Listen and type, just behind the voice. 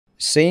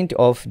Saint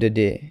of the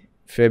Day,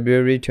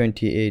 February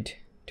 28.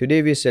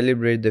 Today we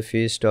celebrate the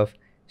feast of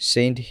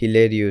Saint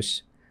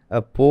Hilarius,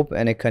 a pope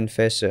and a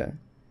confessor.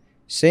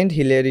 Saint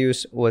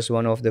Hilarius was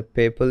one of the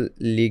papal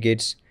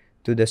legates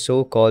to the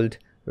so-called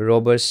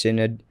Robber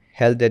Synod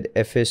held at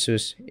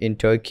Ephesus in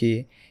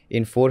Turkey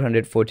in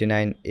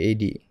 449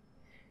 AD,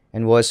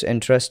 and was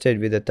entrusted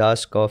with the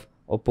task of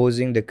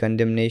opposing the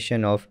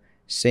condemnation of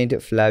Saint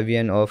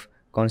Flavian of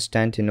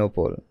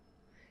Constantinople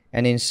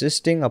and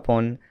insisting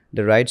upon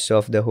the rights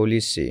of the Holy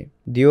See.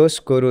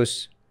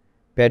 Dioscorus,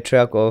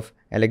 Patriarch of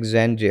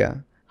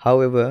Alexandria,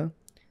 however,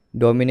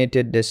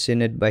 dominated the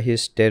synod by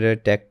his terror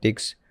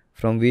tactics,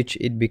 from which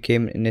it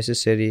became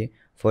necessary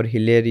for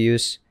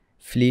Hilarius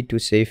flee to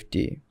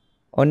safety.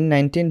 On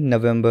 19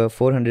 November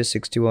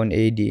 461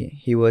 AD,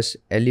 he was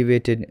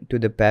elevated to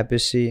the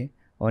papacy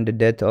on the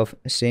death of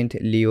Saint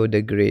Leo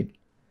the Great,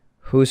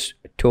 whose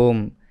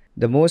tome,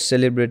 the most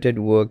celebrated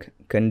work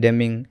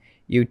condemning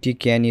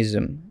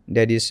Eutychianism,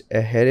 that is,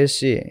 a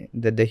heresy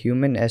that the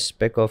human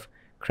aspect of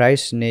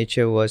Christ's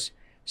nature was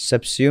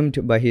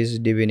subsumed by his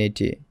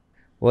divinity,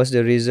 was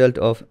the result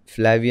of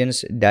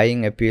Flavian's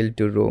dying appeal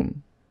to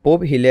Rome.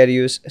 Pope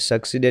Hilarius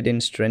succeeded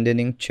in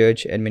strengthening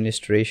church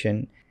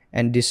administration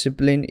and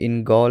discipline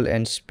in Gaul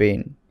and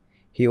Spain.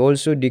 He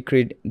also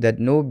decreed that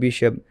no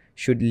bishop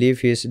should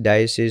leave his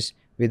diocese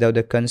without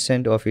the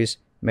consent of his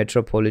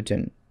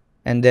metropolitan,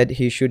 and that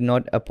he should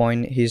not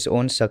appoint his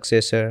own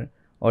successor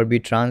or be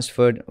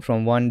transferred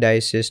from one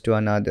diocese to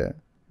another.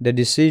 The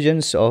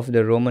decisions of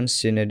the Roman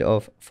Synod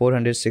of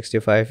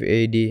 465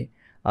 AD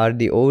are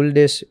the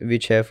oldest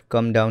which have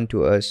come down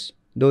to us.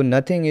 Though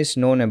nothing is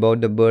known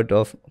about the birth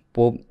of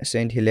Pope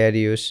Saint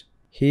Hilarius,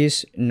 he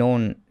is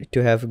known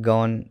to have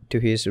gone to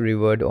his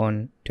reward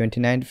on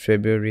 29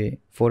 February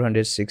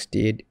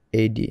 468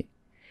 AD.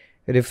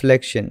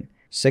 Reflection.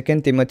 2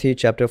 Timothy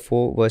chapter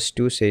 4 verse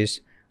 2 says,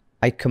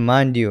 "I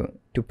command you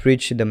to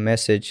preach the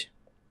message,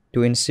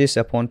 to insist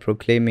upon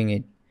proclaiming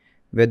it,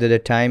 whether the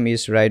time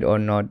is right or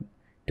not,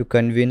 to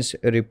convince,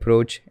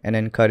 reproach, and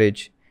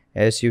encourage,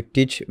 as you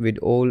teach with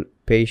all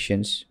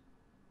patience."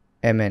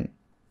 Amen.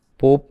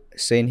 Pope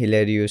Saint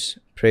Hilarius,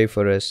 pray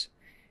for us.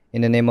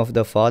 In the name of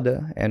the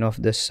Father, and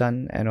of the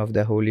Son, and of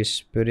the Holy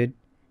Spirit.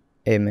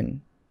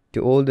 Amen.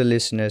 To all the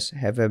listeners,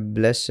 have a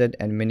blessed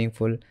and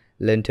meaningful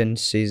Lenten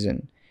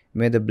season.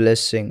 May the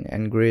blessing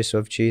and grace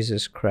of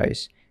Jesus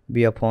Christ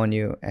be upon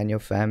you and your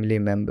family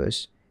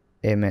members.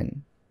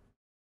 Amen.